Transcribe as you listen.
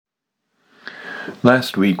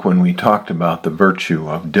Last week, when we talked about the virtue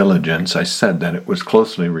of diligence, I said that it was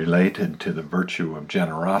closely related to the virtue of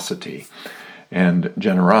generosity, and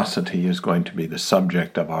generosity is going to be the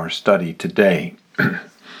subject of our study today.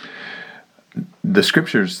 The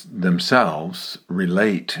scriptures themselves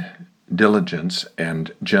relate diligence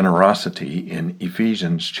and generosity in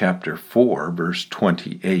Ephesians chapter 4, verse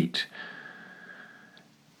 28,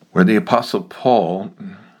 where the Apostle Paul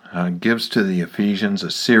gives to the Ephesians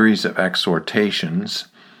a series of exhortations,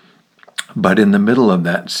 but in the middle of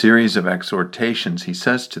that series of exhortations, he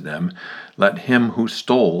says to them, "Let him who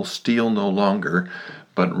stole steal no longer,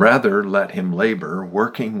 but rather let him labor,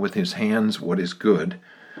 working with his hands what is good,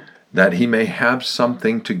 that he may have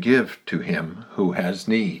something to give to him who has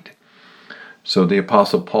need." So the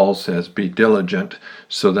Apostle Paul says, "Be diligent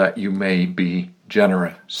so that you may be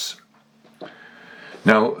generous."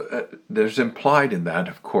 Now, there's implied in that,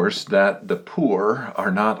 of course, that the poor are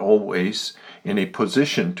not always in a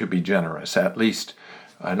position to be generous, at least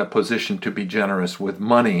in a position to be generous with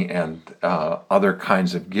money and other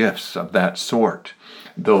kinds of gifts of that sort,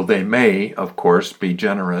 though they may, of course, be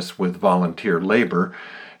generous with volunteer labor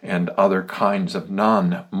and other kinds of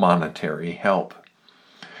non-monetary help.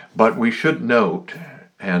 But we should note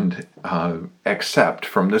and accept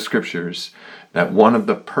from the scriptures that one of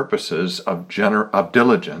the purposes of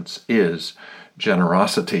diligence is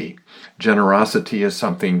generosity. Generosity is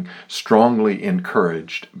something strongly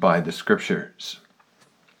encouraged by the scriptures.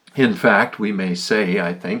 In fact, we may say,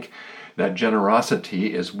 I think, that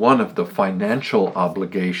generosity is one of the financial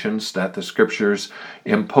obligations that the scriptures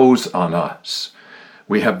impose on us.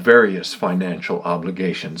 We have various financial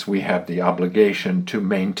obligations. We have the obligation to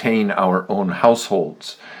maintain our own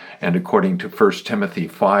households. And according to 1 Timothy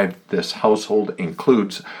 5, this household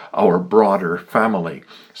includes our broader family,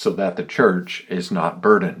 so that the church is not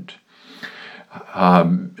burdened.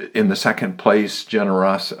 In the second place,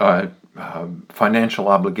 financial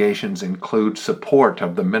obligations include support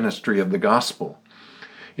of the ministry of the gospel.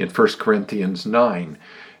 In 1 Corinthians 9,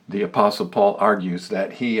 the Apostle Paul argues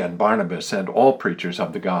that he and Barnabas and all preachers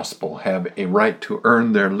of the gospel have a right to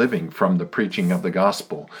earn their living from the preaching of the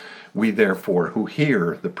gospel. We, therefore, who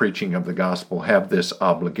hear the preaching of the gospel have this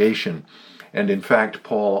obligation. And in fact,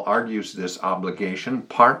 Paul argues this obligation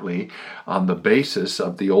partly on the basis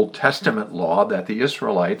of the Old Testament law that the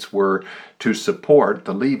Israelites were to support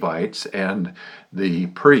the Levites and the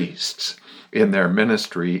priests in their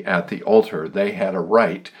ministry at the altar. They had a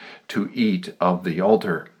right to eat of the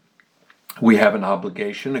altar. We have an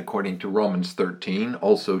obligation, according to Romans 13,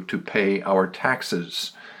 also to pay our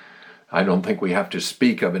taxes. I don't think we have to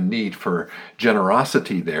speak of a need for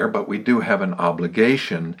generosity there, but we do have an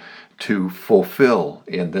obligation to fulfill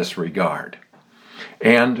in this regard.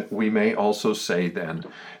 And we may also say then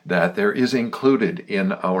that there is included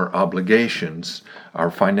in our obligations,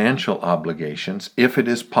 our financial obligations, if it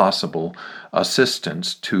is possible,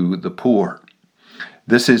 assistance to the poor.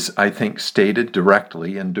 This is, I think, stated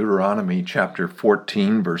directly in Deuteronomy chapter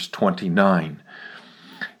 14, verse 29.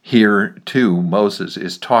 Here, too, Moses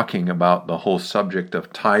is talking about the whole subject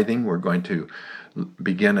of tithing. We're going to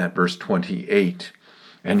begin at verse 28.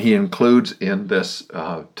 And he includes in this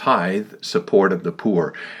tithe support of the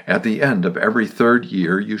poor. At the end of every third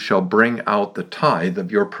year, you shall bring out the tithe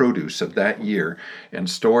of your produce of that year and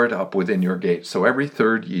store it up within your gates. So every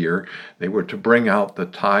third year, they were to bring out the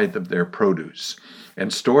tithe of their produce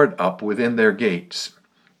and store it up within their gates.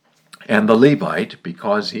 And the Levite,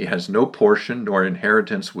 because he has no portion nor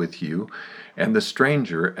inheritance with you, and the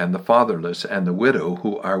stranger and the fatherless and the widow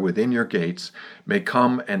who are within your gates may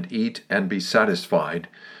come and eat and be satisfied,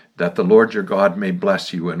 that the Lord your God may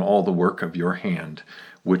bless you in all the work of your hand,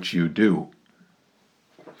 which you do.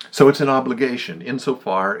 So it's an obligation.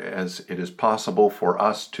 Insofar as it is possible for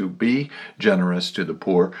us to be generous to the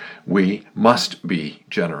poor, we must be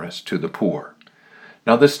generous to the poor.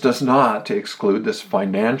 Now, this does not exclude this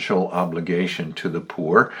financial obligation to the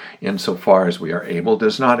poor, insofar as we are able,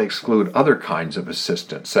 does not exclude other kinds of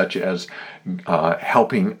assistance, such as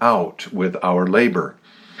helping out with our labor.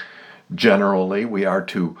 Generally, we are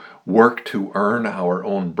to work to earn our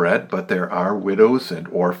own bread, but there are widows and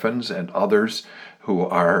orphans and others who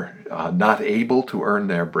are not able to earn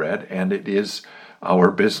their bread, and it is our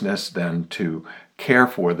business then to care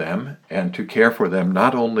for them, and to care for them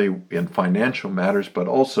not only in financial matters, but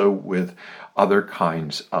also with other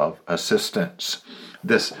kinds of assistance.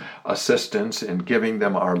 This assistance in giving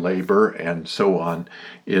them our labor and so on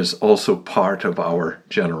is also part of our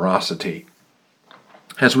generosity.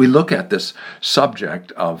 As we look at this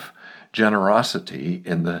subject of generosity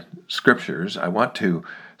in the scriptures, I want to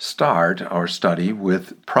start our study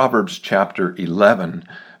with Proverbs chapter 11,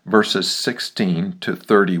 verses 16 to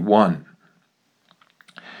 31.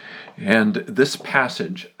 And this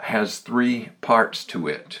passage has three parts to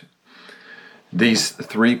it. These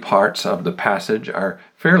three parts of the passage are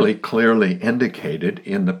fairly clearly indicated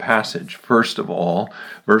in the passage. First of all,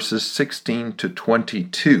 verses 16 to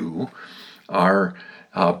 22 are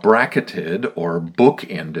bracketed or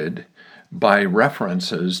bookended by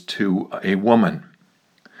references to a woman.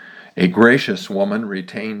 A gracious woman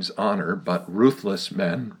retains honor, but ruthless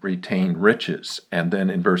men retain riches. And then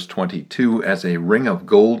in verse 22, as a ring of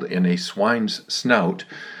gold in a swine's snout,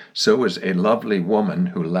 so is a lovely woman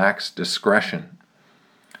who lacks discretion.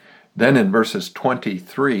 Then in verses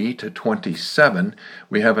 23 to 27,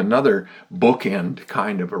 we have another bookend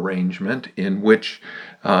kind of arrangement in which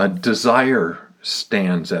desire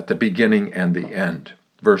stands at the beginning and the end.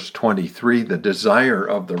 Verse 23, the desire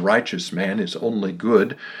of the righteous man is only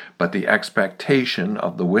good, but the expectation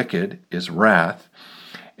of the wicked is wrath.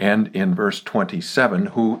 And in verse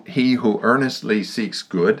 27, he who earnestly seeks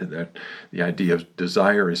good, that the idea of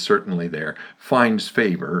desire is certainly there, finds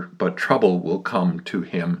favor, but trouble will come to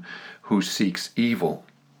him who seeks evil.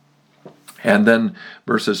 And then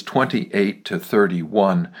verses 28 to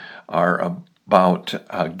 31 are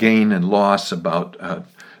about gain and loss, about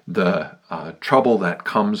the trouble that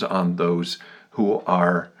comes on those who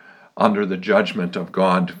are under the judgment of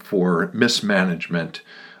God for mismanagement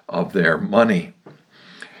of their money.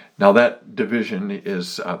 Now that division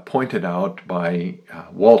is pointed out by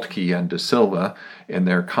Waltke and De Silva in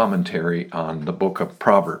their commentary on the book of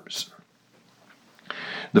Proverbs.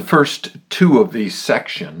 The first two of these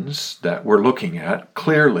sections that we're looking at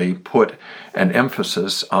clearly put an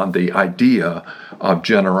emphasis on the idea of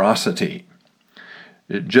generosity.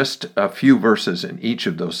 Just a few verses in each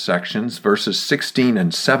of those sections, verses 16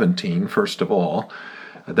 and 17, first of all.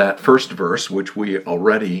 That first verse, which we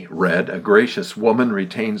already read, a gracious woman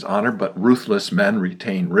retains honor, but ruthless men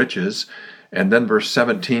retain riches. And then verse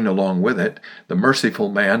 17 along with it, the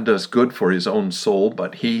merciful man does good for his own soul,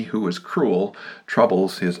 but he who is cruel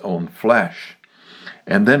troubles his own flesh.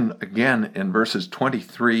 And then again in verses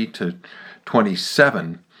 23 to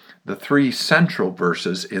 27, the three central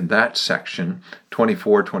verses in that section,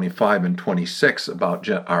 24, 25, and 26,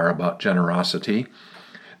 are about generosity.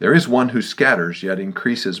 There is one who scatters, yet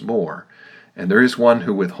increases more. And there is one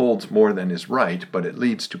who withholds more than is right, but it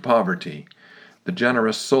leads to poverty. The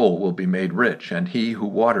generous soul will be made rich, and he who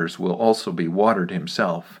waters will also be watered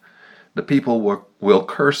himself. The people will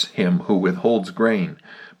curse him who withholds grain,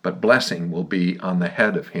 but blessing will be on the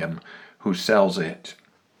head of him who sells it.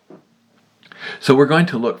 So we're going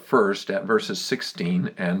to look first at verses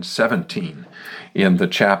 16 and 17 in the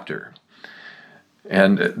chapter.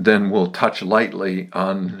 And then we'll touch lightly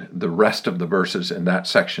on the rest of the verses in that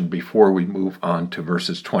section before we move on to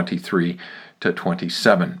verses 23 to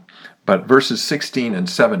 27. But verses 16 and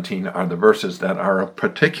 17 are the verses that are of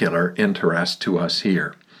particular interest to us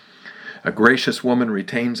here. A gracious woman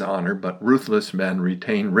retains honor, but ruthless men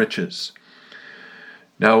retain riches.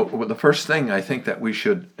 Now, the first thing I think that we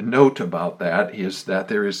should note about that is that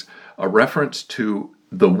there is a reference to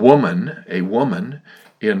the woman, a woman,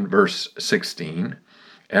 in verse 16,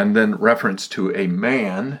 and then reference to a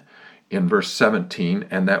man in verse 17,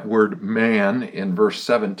 and that word man in verse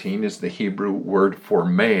 17 is the Hebrew word for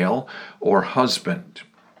male or husband.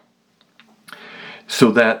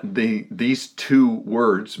 So that these two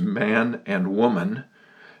words, man and woman,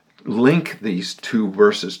 link these two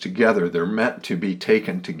verses together. They're meant to be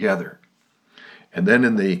taken together. And then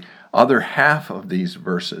in the other half of these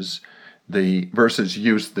verses, the verses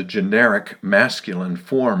use the generic masculine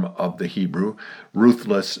form of the Hebrew.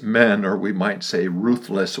 Ruthless men, or we might say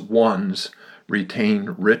ruthless ones,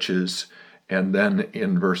 retain riches. And then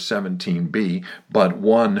in verse 17b, but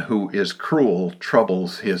one who is cruel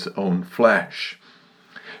troubles his own flesh.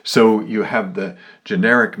 So you have the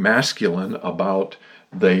generic masculine about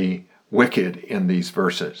the wicked in these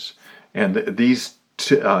verses. And these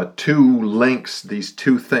two links, these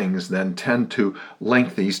two things, then tend to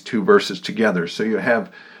link these two verses together. So you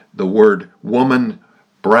have the word woman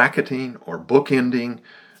bracketing or bookending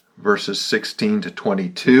verses 16 to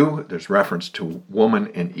 22. There's reference to woman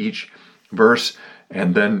in each verse.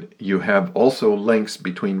 And then you have also links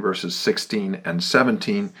between verses 16 and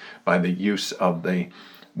 17 by the use of the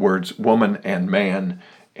words woman and man,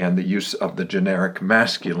 and the use of the generic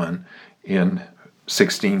masculine in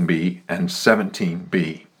 16b and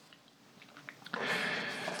 17b.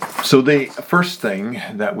 So the first thing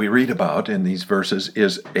that we read about in these verses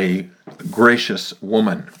is a gracious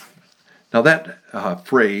woman. Now that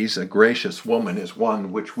phrase, a gracious woman, is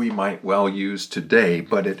one which we might well use today,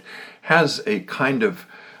 but it has a kind of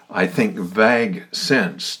I think, vague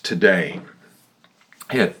sense today.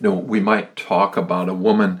 We might talk about a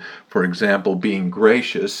woman, for example, being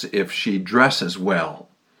gracious if she dresses well,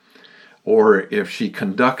 or if she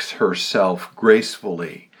conducts herself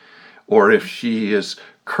gracefully, or if she is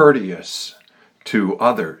courteous to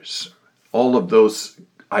others. All of those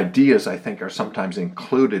ideas, I think, are sometimes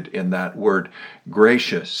included in that word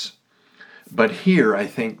gracious. But here, I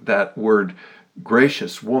think that word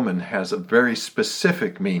gracious woman has a very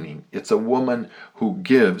specific meaning. It's a woman who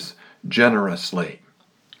gives generously.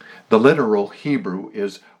 The literal Hebrew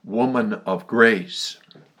is woman of grace.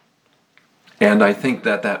 And I think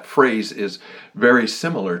that phrase is very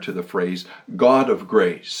similar to the phrase God of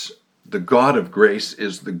grace. The God of grace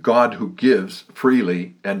is the God who gives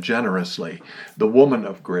freely and generously. The woman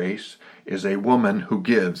of grace is a woman who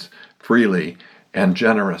gives freely and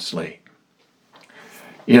generously.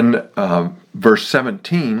 In verse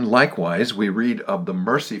 17, likewise, we read of the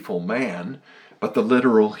merciful man, but the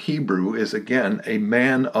literal Hebrew is again a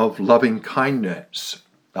man of loving kindness,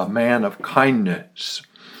 a man of kindness.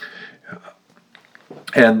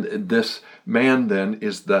 And this man then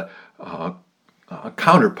is the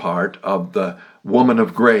counterpart of the woman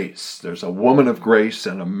of grace. There's a woman of grace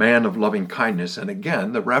and a man of loving kindness. And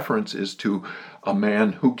again, the reference is to a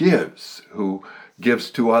man who gives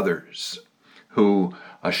to others, who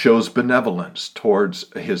shows benevolence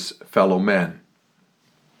towards his fellow men.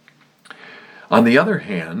 On the other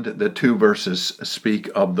hand, the two verses speak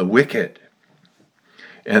of the wicked.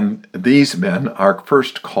 And these men are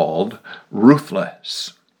first called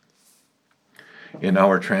ruthless in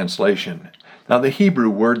our translation. Now, the Hebrew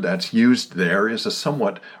word that's used there is a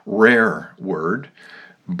somewhat rare word,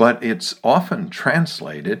 but it's often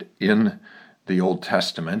translated in the Old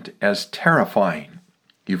Testament as terrifying.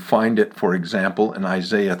 You find it, for example, in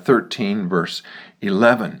Isaiah 13, verse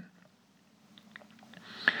 11.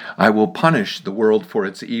 I will punish the world for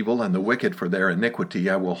its evil and the wicked for their iniquity.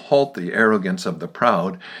 I will halt the arrogance of the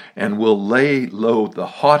proud and will lay low the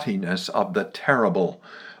haughtiness of the terrible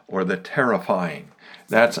or the terrifying.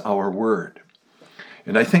 That's our word.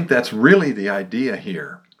 And I think that's really the idea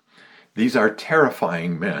here. These are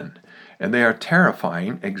terrifying men. And they are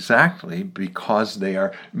terrifying exactly because they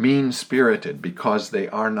are mean-spirited, because they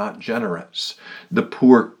are not generous. The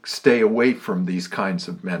poor stay away from these kinds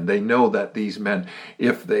of men. They know that these men,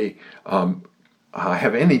 if they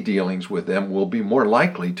have any dealings with them, will be more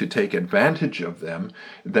likely to take advantage of them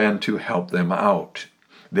than to help them out.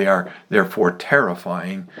 They are therefore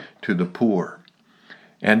terrifying to the poor.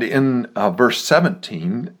 And in verse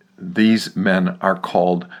 17, these men are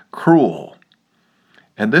called cruel.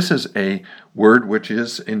 And this is a word which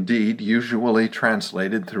is indeed usually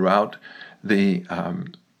translated throughout the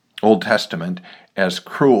Old Testament as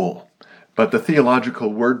cruel. But the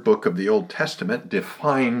Theological Word Book of the Old Testament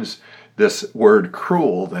defines this word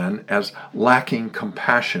cruel then as lacking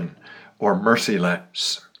compassion or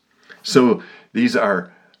merciless. So these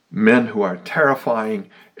are men who are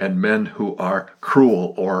terrifying and men who are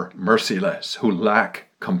cruel or merciless, who lack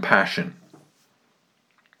compassion.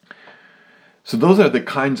 So those are the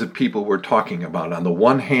kinds of people we're talking about. On the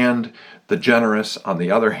one hand, the generous. On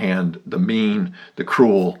the other hand, the mean, the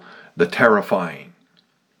cruel, the terrifying.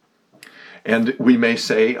 And we may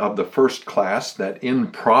say of the first class that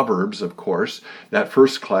in Proverbs, of course, that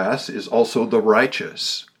first class is also the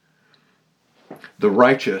righteous. The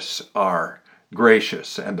righteous are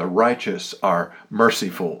gracious and the righteous are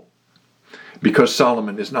merciful. Because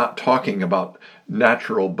Solomon is not talking about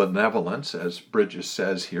natural benevolence, as Bridges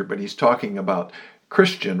says here, but he's talking about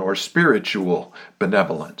Christian or spiritual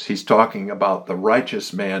benevolence. He's talking about the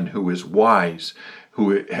righteous man who is wise,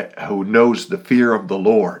 who knows the fear of the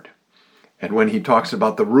Lord. And when he talks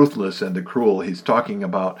about the ruthless and the cruel, he's talking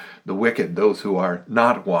about the wicked, those who are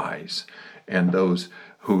not wise, and those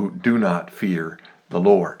who do not fear the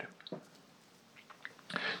Lord.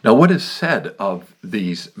 Now, what is said of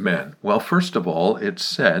these men? Well, first of all, it's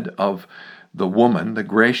said of the woman, the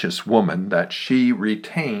gracious woman, that she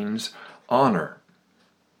retains honor.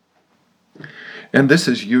 And this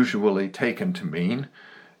is usually taken to mean,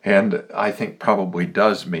 and I think probably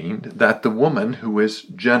does mean, that the woman who is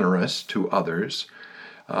generous to others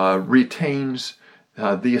retains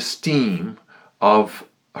the esteem of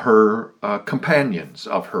her companions,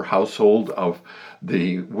 of her household, of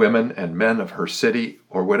the women and men of her city,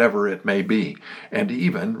 or whatever it may be, and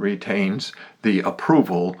even retains the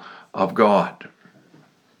approval of God.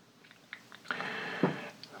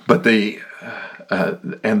 But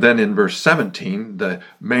and then in verse 17, the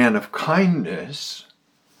man of kindness,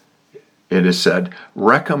 it is said,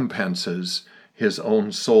 recompenses his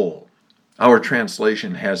own soul. Our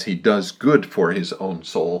translation has he does good for his own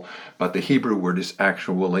soul, but the Hebrew word is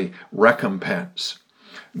actually recompense.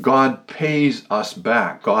 God pays us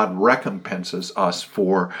back. God recompenses us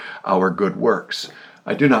for our good works.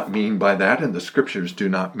 I do not mean by that, and the scriptures do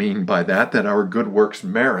not mean by that our good works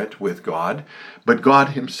merit with God, but God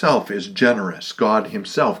himself is generous. God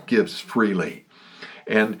himself gives freely,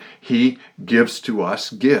 and he gives to us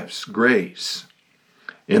gifts, grace.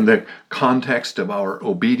 In the context of our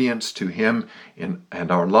obedience to him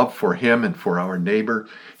and our love for him and for our neighbor,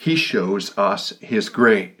 he shows us his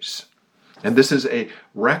grace. And this is a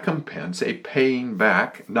recompense, a paying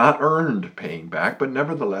back, not earned paying back, but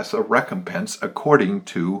nevertheless a recompense according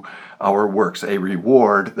to our works, a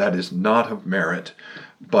reward that is not of merit,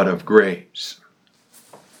 but of grace.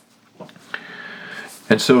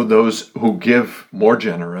 And so those who give more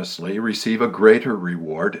generously receive a greater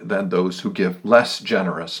reward than those who give less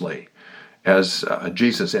generously, as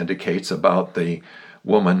Jesus indicates about the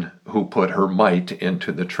woman who put her mite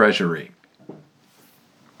into the treasury.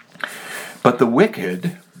 But the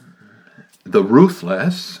wicked, the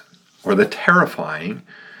ruthless, or the terrifying,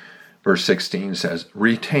 verse 16 says,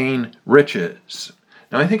 retain riches.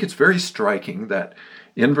 Now I think it's very striking that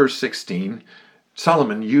in verse 16,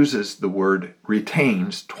 Solomon uses the word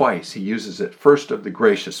retains twice. He uses it first of the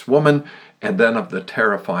gracious woman and then of the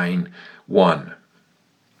terrifying one.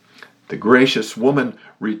 The gracious woman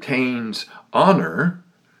retains honor.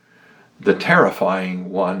 The terrifying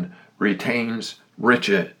one retains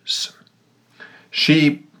riches.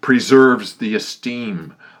 She preserves the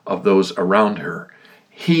esteem of those around her.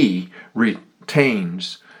 He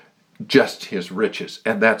retains just his riches,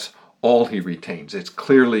 and that's all he retains. It's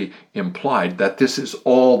clearly implied that this is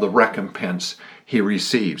all the recompense he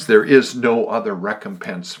receives. There is no other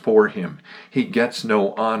recompense for him. He gets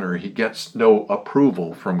no honor. He gets no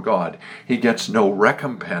approval from God. He gets no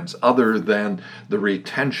recompense other than the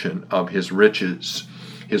retention of his riches.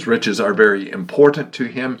 His riches are very important to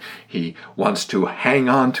him. He wants to hang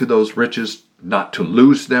on to those riches, not to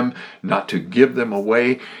lose them, not to give them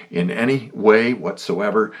away in any way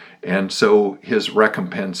whatsoever. And so his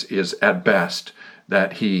recompense is at best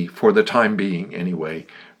that he, for the time being anyway,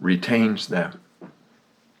 retains them.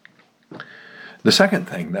 The second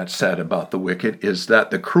thing that's said about the wicked is that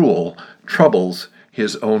the cruel troubles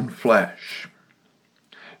his own flesh.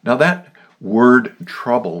 Now that word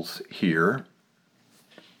troubles here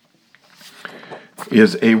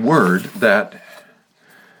is a word that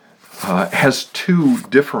has two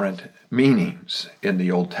different meanings in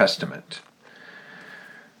the Old Testament.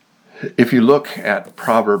 If you look at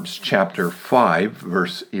Proverbs chapter 5,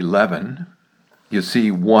 verse 11, you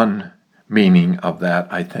see one meaning of that,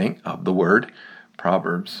 I think, of the word.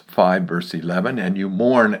 Proverbs 5, verse 11, and you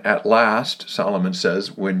mourn at last, Solomon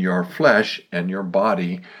says, when your flesh and your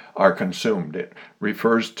body are consumed. It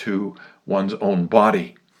refers to one's own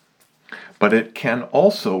body. But it can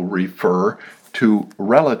also refer to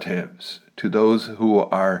relatives, to those who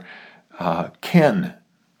are kin.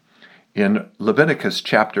 In Leviticus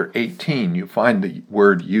chapter 18, you find the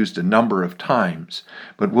word used a number of times,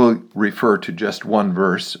 but we'll refer to just one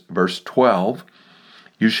verse, verse 12.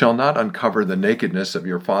 You shall not uncover the nakedness of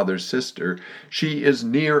your father's sister. She is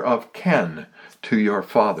near of kin to your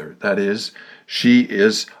father. That is, she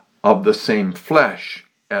is of the same flesh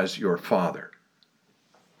as your father.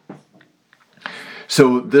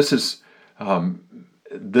 So this is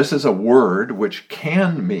a word which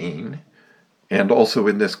can mean, and also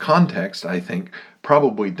in this context, I think,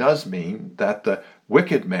 probably does mean that the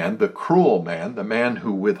wicked man, the cruel man, the man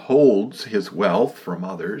who withholds his wealth from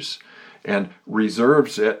others and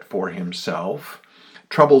reserves it for himself,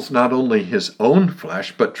 troubles not only his own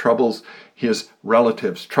flesh, but troubles his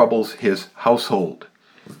relatives, troubles his household.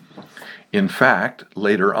 In fact,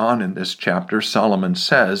 later on in this chapter, Solomon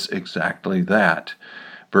says exactly that.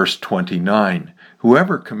 Verse 29,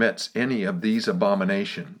 whoever commits any of these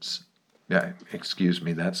abominations,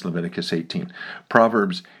 that's Leviticus 18.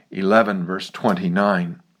 Proverbs 11, verse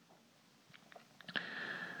 29.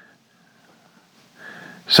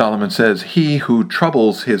 Solomon says, he who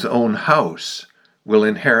troubles his own house will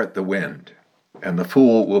inherit the wind, and the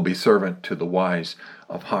fool will be servant to the wise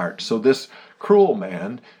of heart. So this cruel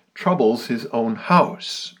man troubles his own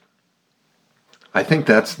house. I think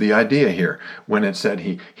that's the idea here. When it said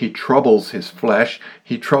he troubles his flesh,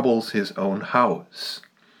 he troubles his own house.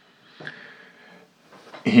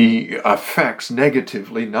 He affects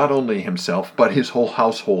negatively not only himself, but his whole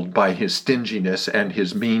household by his stinginess and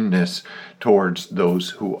his meanness towards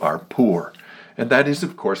those who are poor. And that is,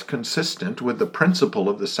 of course, consistent with the principle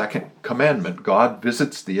of the second commandment. God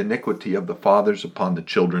visits the iniquity of the fathers upon the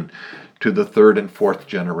children to the third and fourth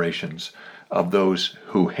generations of those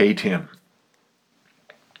who hate him.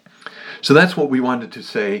 So that's what we wanted to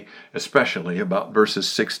say, especially about verses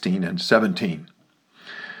 16 and 17.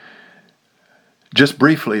 Just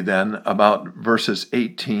briefly then, about verses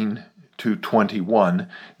 18 to 21,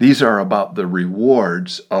 these are about the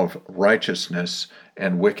rewards of righteousness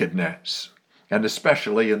and wickedness. And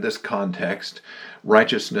especially in this context,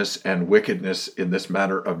 righteousness and wickedness in this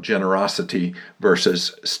matter of generosity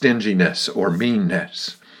versus stinginess or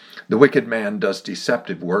meanness. The wicked man does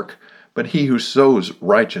deceptive work, but he who sows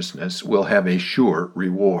righteousness will have a sure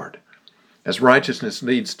reward. As righteousness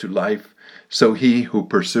leads to life, so he who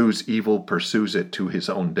pursues evil pursues it to his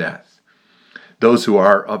own death. Those who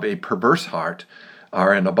are of a perverse heart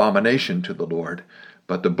are an abomination to the Lord,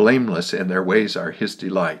 but the blameless in their ways are his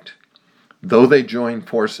delight. Though they join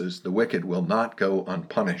forces, the wicked will not go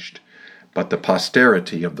unpunished, but the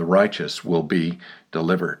posterity of the righteous will be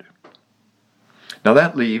delivered. Now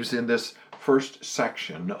that leaves in this first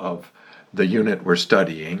section of the unit we're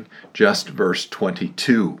studying just verse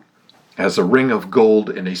 22. As a ring of gold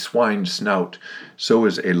in a swine's snout, so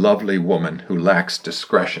is a lovely woman who lacks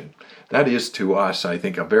discretion. That is to us, I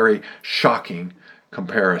think, a very shocking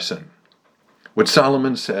comparison. What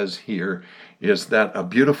Solomon says here is that a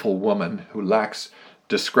beautiful woman who lacks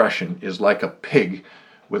discretion is like a pig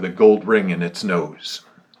with a gold ring in its nose.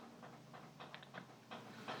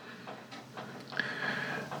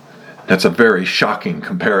 That's a very shocking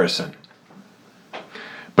comparison.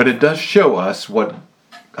 But it does show us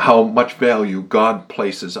how much value God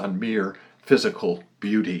places on mere physical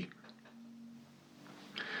beauty.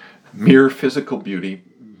 Mere physical beauty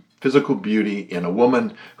in a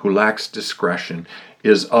woman who lacks discretion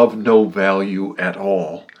is of no value at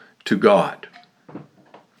all to God,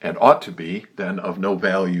 and ought to be then of no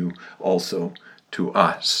value also to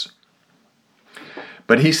us.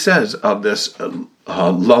 But he says of this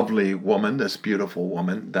lovely woman, this beautiful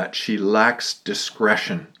woman, that she lacks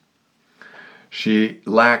discretion. She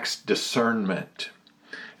lacks discernment.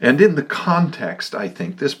 And in the context, I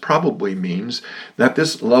think, this probably means that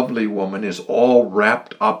this lovely woman is all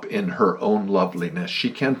wrapped up in her own loveliness. She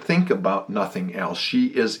can think about nothing else. She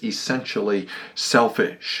is essentially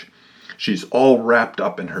selfish. She's all wrapped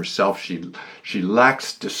up in herself. She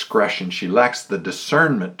lacks discretion. She lacks the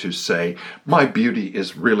discernment to say, my beauty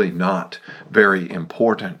is really not very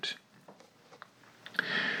important.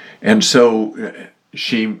 And so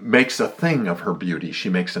she makes a thing of her beauty. She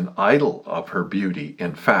makes an idol of her beauty,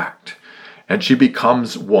 in fact. And she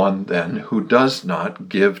becomes one then who does not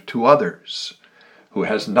give to others, who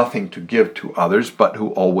has nothing to give to others, but who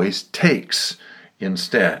always takes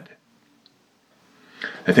instead.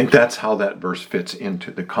 I think that's how that verse fits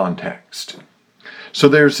into the context. So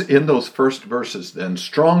there's, in those first verses then,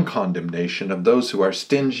 strong condemnation of those who are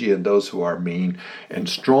stingy and those who are mean, and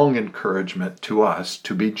strong encouragement to us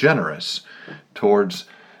to be generous towards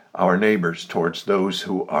our neighbors, towards those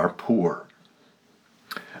who are poor.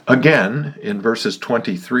 Again, in verses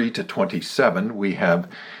 23 to 27, we have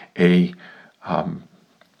an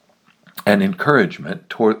encouragement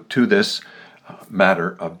to this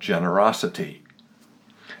matter of generosity.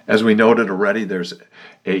 As we noted already, there's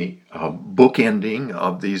a bookending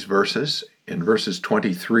of these verses in verses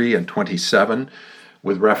 23 and 27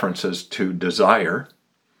 with references to desire.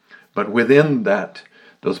 But within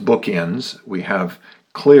those bookends, we have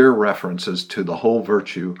clear references to the whole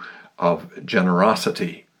virtue of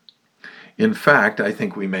generosity. In fact, I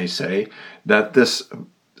think we may say that this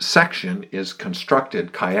section is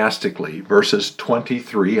constructed chiastically. Verses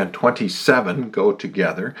 23 and 27 go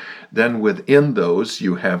together. Then within those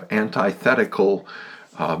you have antithetical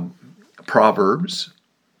proverbs.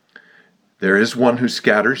 There is one who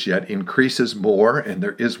scatters yet increases more, and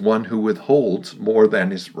there is one who withholds more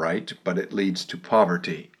than is right, but it leads to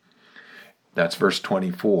poverty. That's verse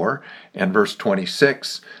 24. And verse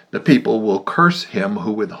 26, the people will curse him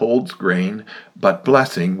who withholds grain, but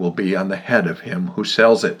blessing will be on the head of him who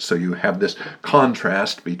sells it. So you have this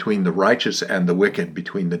contrast between the righteous and the wicked,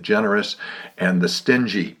 between the generous and the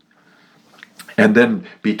stingy. And then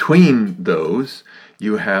between those,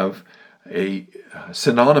 you have a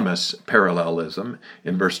synonymous parallelism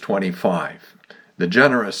in verse 25. The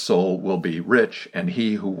generous soul will be rich, and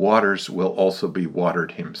he who waters will also be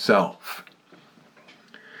watered himself.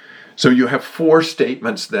 So you have 4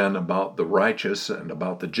 statements then about the righteous and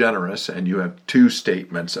about the generous, and you have 2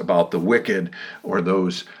 statements about the wicked, or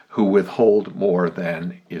those who withhold more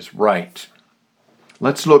than is right.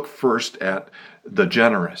 Let's look first at the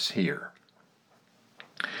generous here.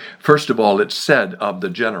 First of all, it's said of the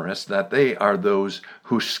generous that they are those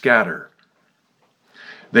who scatter.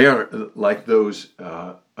 They are like those,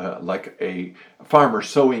 like a farmer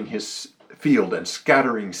sowing his field and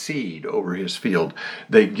scattering seed over his field.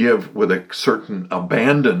 They give with a certain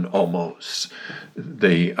abandon almost,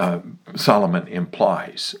 Solomon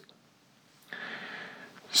implies.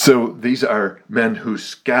 So these are men who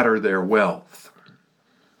scatter their wealth.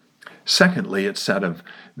 Secondly, it's said of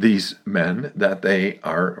these men that they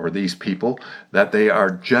are, or these people, that they are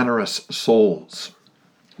generous souls.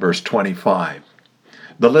 Verse 25.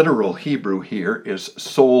 The literal Hebrew here is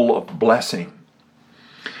soul of blessing.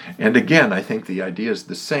 And again, I think the idea is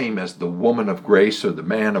the same as the woman of grace or the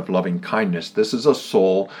man of loving kindness. This is a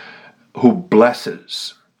soul who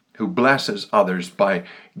blesses others by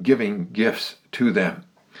giving gifts to them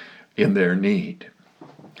in their need.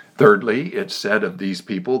 Thirdly, it's said of these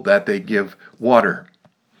people that they give water.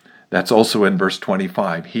 That's also in verse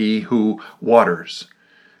 25. He who waters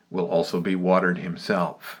will also be watered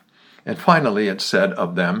himself. And finally, it's said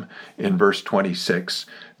of them in verse 26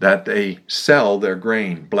 that they sell their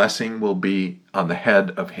grain. Blessing will be on the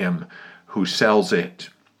head of him who sells it.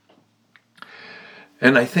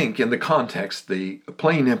 And I think in the context, the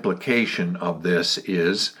plain implication of this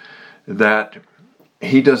is that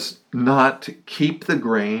he does not keep the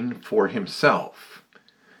grain for himself.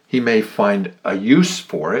 He may find a use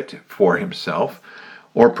for it for himself,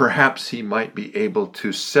 or perhaps he might be able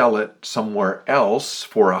to sell it somewhere else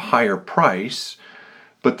for a higher price.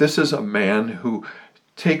 But this is a man who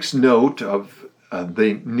takes note of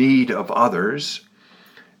the need of others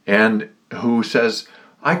and who says,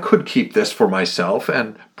 I could keep this for myself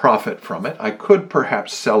and profit from it. I could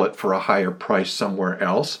perhaps sell it for a higher price somewhere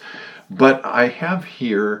else. But I have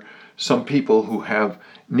here some people who have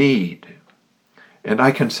need, and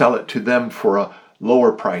I can sell it to them for a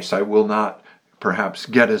lower price. I will not perhaps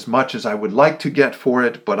get as much as I would like to get for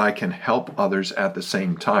it, but I can help others at the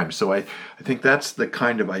same time. So I think that's the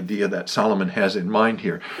kind of idea that Solomon has in mind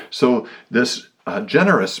here. So this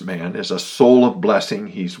generous man is a soul of blessing.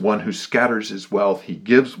 He's one who scatters his wealth. He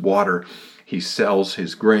gives water. He sells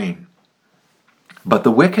his grain. But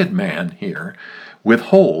the wicked man here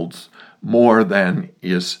withholds more than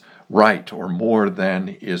is right or more than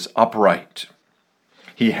is upright.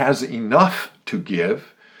 He has enough to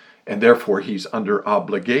give, and therefore he's under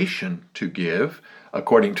obligation to give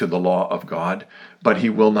according to the law of God, but he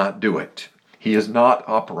will not do it. He is not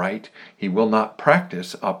upright. He will not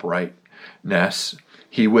practice uprightness.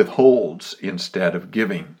 He withholds instead of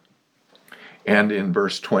giving. And in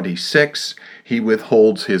verse 26, he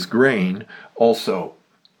withholds his grain also.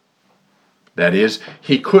 That is,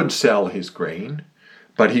 he could sell his grain,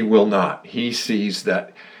 but he will not. He sees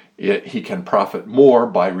that he can profit more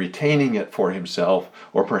by retaining it for himself,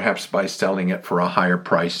 or perhaps by selling it for a higher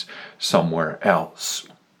price somewhere else.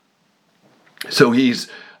 So he's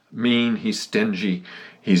mean, he's stingy,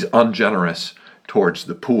 he's ungenerous towards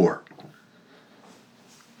the poor.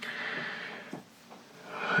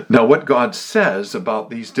 Now, what God says about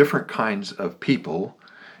these different kinds of people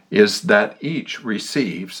is that each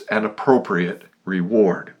receives an appropriate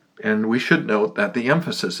reward. And we should note that the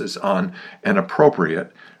emphasis is on an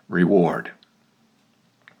appropriate reward.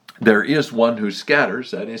 There is one who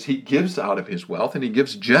scatters, that is, he gives out of his wealth, and he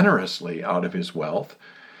gives generously out of his wealth,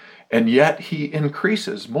 and yet he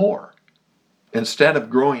increases more. Instead of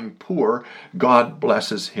growing poor, God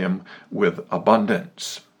blesses him with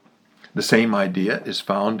abundance. The same idea is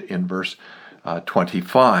found in verse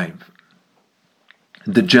 25.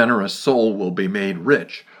 The generous soul will be made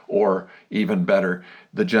rich, or even better,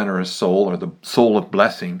 the generous soul or the soul of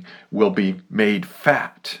blessing will be made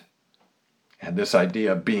fat. And this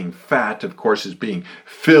idea of being fat, of course, is being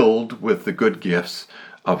filled with the good gifts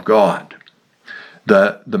of God.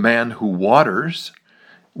 The man who waters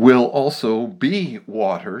will also be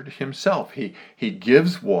watered himself. He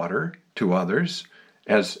gives water to others,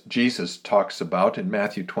 as Jesus talks about in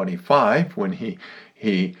Matthew 25, when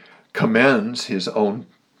he commends his own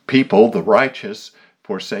people, the righteous,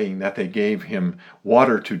 for saying that they gave him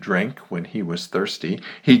water to drink when he was thirsty.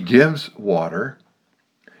 He gives water,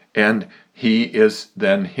 and he is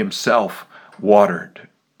then himself watered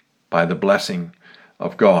by the blessing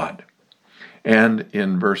of God. And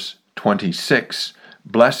in verse 26,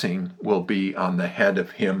 blessing will be on the head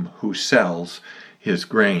of him who sells his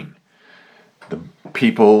grain. The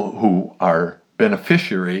people who are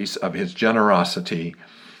beneficiaries of his generosity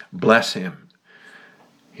bless him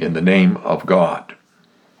in the name of God.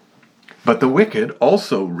 But the wicked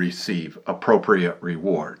also receive appropriate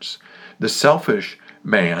rewards. The selfish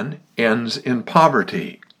man ends in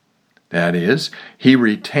poverty. That is, he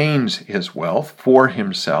retains his wealth for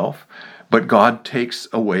himself, but God takes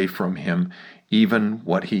away from him even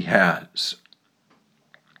what he has.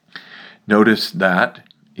 Notice that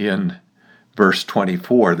in Verse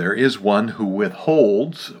 24, there is one who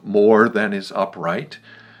withholds more than is upright,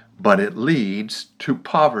 but it leads to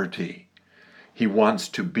poverty. He wants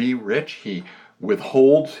to be rich. He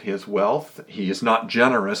withholds his wealth. He is not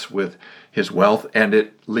generous with his wealth, and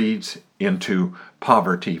it leads into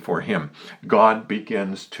poverty for him. God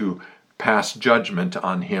begins to pass judgment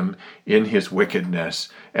on him in his wickedness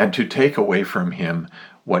and to take away from him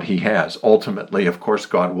what he has. Ultimately, of course,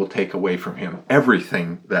 God will take away from him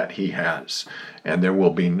everything that he has, and there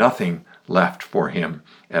will be nothing left for him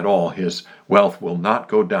at all. His wealth will not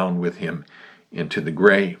go down with him into the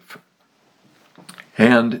grave.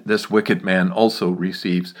 And this wicked man also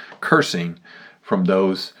receives cursing from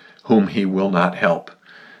those whom he will not help.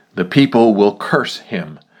 The people will curse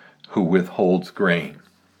him who withholds grain.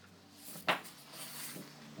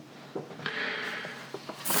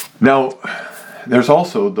 Now, there's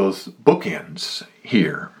also those bookends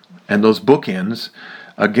here. And those bookends,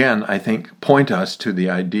 again, I think, point us to the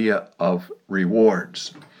idea of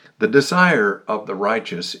rewards. The desire of the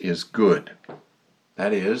righteous is good.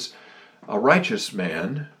 That is, a righteous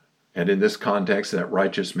man, and in this context, that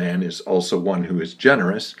righteous man is also one who is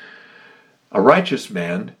generous. A righteous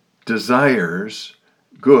man desires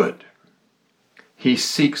good. He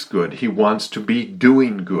seeks good. He wants to be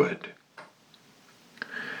doing good.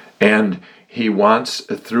 And he wants,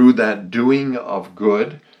 through that doing of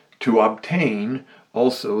good, to obtain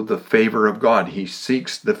also the favor of God. He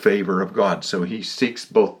seeks the favor of God. So he seeks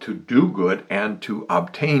both to do good and to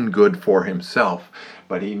obtain good for himself.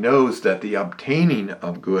 But he knows that the obtaining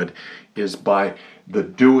of good is by the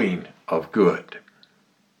doing of good,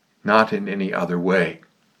 not in any other way.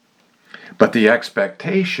 But the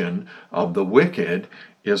expectation of the wicked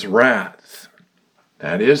is wrath.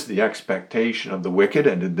 That is the expectation of the wicked,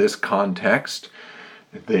 and in this context,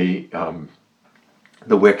 the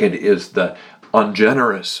wicked is the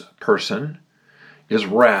ungenerous person, is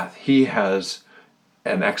wrath. He has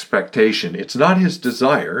an expectation. It's not his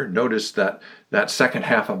desire. Notice that second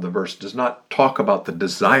half of the verse does not talk about the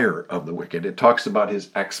desire of the wicked. It talks about his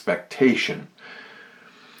expectation.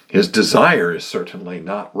 His desire is certainly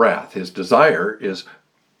not wrath. His desire is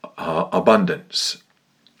abundance.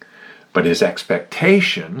 But his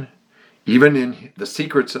expectation, even in the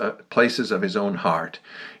secret places of his own heart,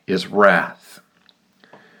 is wrath.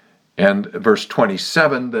 And verse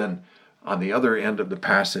 27, then, on the other end of the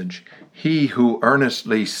passage, he who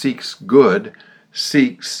earnestly seeks good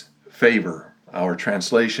seeks favor. Our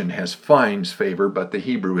translation has finds favor, but the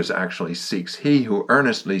Hebrew is actually seeks. He who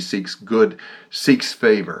earnestly seeks good seeks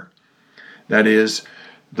favor. That is,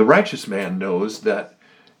 the righteous man knows that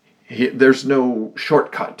there's no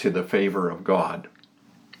shortcut to the favor of God.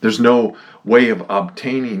 There's no way of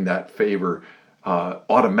obtaining that favor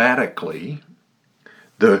automatically.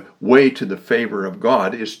 The way to the favor of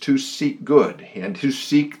God is to seek good, and to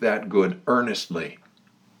seek that good earnestly.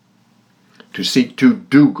 To seek to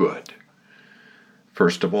do good,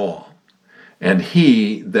 first of all. And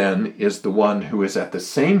he then is the one who is at the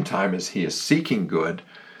same time as he is seeking good,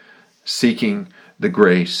 seeking the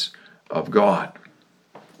grace of God.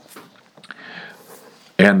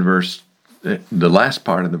 And the last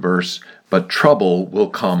part of the verse, but trouble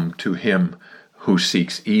will come to him who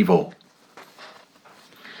seeks evil.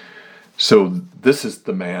 So this is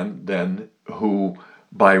the man then who,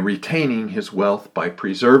 by retaining his wealth, by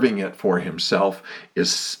preserving it for himself,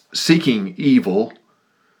 is seeking evil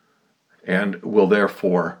and will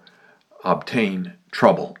therefore obtain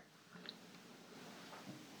trouble.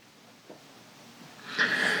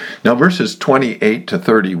 Now, verses 28 to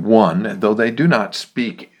 31, though they do not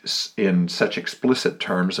speak in such explicit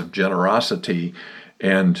terms of generosity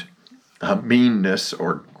and meanness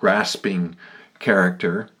or grasping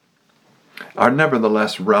character, are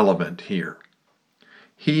nevertheless relevant here.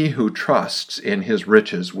 He who trusts in his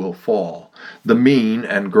riches will fall. The mean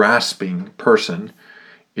and grasping person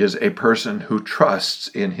is a person who trusts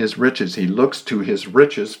in his riches. He looks to his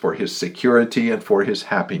riches for his security and for his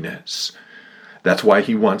happiness. That's why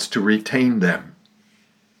he wants to retain them.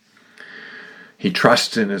 He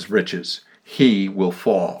trusts in his riches. He will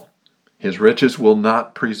fall. His riches will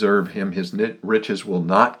not preserve him. His riches will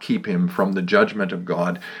not keep him from the judgment of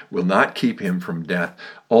God, will not keep him from death.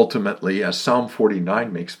 Ultimately, as Psalm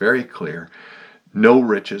 49 makes very clear, no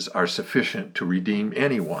riches are sufficient to redeem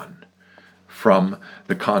anyone from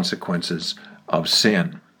the consequences of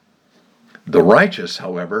sin. The righteous,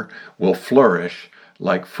 however, will flourish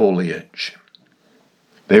like foliage.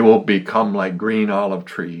 They will become like green olive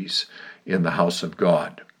trees in the house of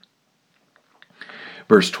God.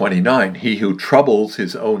 Verse 29, he who troubles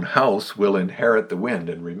his own house will inherit the wind.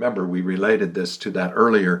 And remember, we related this to that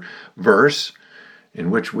earlier verse, in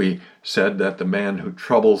which we said that the man who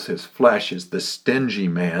troubles his flesh is the stingy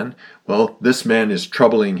man. Well, this man is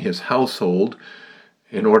troubling his household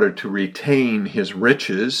in order to retain his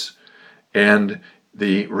riches, and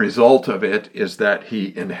the result of it is that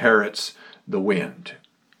he inherits the wind.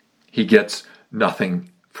 He gets nothing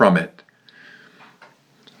from it.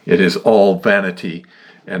 It is all vanity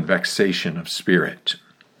and vexation of spirit.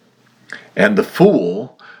 And the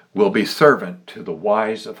fool will be servant to the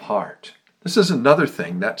wise of heart. This is another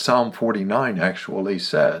thing that Psalm 49 actually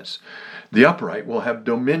says. The upright will have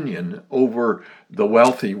dominion over the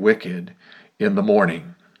wealthy wicked in the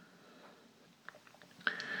morning.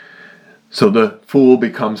 So the fool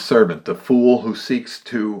becomes servant. The fool who seeks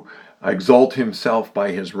to exalt himself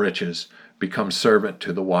by his riches becomes servant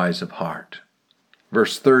to the wise of heart.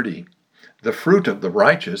 Verse 30, the fruit of the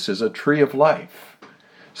righteous is a tree of life.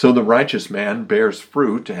 So the righteous man bears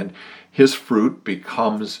fruit, and his fruit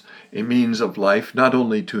becomes a means of life not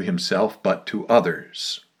only to himself but to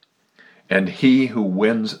others. And he who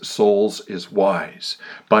wins souls is wise.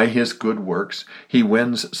 By his good works he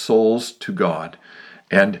wins souls to God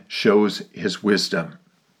and shows his wisdom.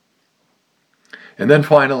 And then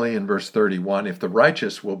finally in verse 31, if the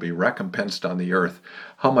righteous will be recompensed on the earth,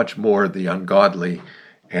 how much more the ungodly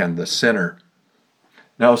and the sinner?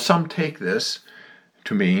 Now some take this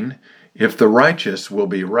to mean, if the righteous will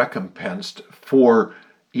be recompensed for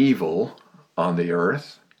evil on the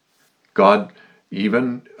earth, God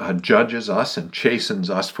even judges us and chastens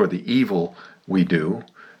us for the evil we do,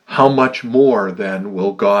 how much more then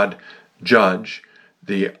will God judge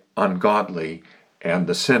the ungodly and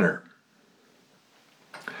the sinner?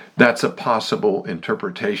 That's a possible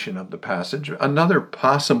interpretation of the passage. Another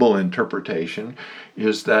possible interpretation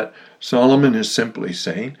is that Solomon is simply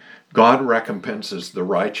saying God recompenses the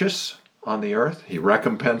righteous on the earth. He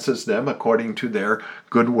recompenses them according to their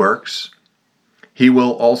good works. He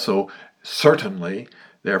will also certainly,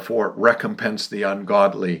 therefore, recompense the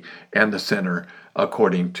ungodly and the sinner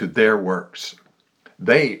according to their works.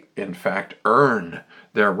 They, in fact, earn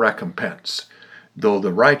their recompense, though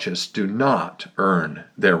the righteous do not earn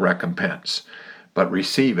their recompense, but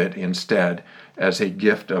receive it instead as a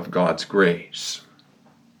gift of God's grace.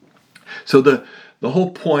 So the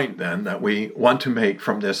whole point then that we want to make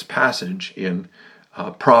from this passage in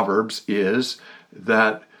Proverbs is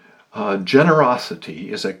that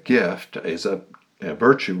generosity is a gift, is a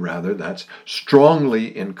virtue rather, that's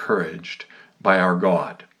strongly encouraged by our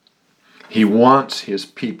God. He wants his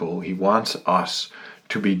people, he wants us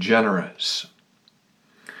to be generous.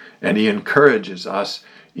 And he encourages us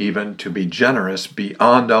even to be generous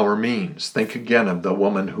beyond our means. Think again of the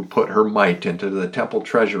woman who put her mite into the temple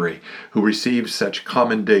treasury, who received such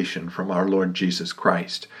commendation from our Lord Jesus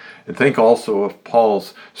Christ. And think also of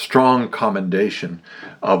Paul's strong commendation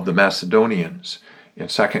of the Macedonians in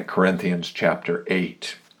 2 Corinthians chapter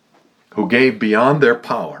 8, who gave beyond their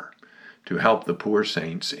power to help the poor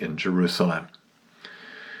saints in Jerusalem.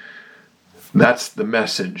 That's the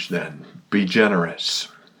message then. Be generous.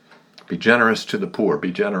 Be generous to the poor.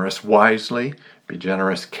 Be generous wisely. Be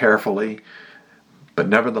generous carefully. But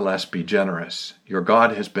nevertheless, be generous. Your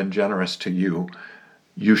God has been generous to you.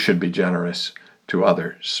 You should be generous to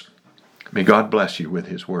others. May God bless you with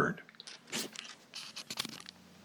his word.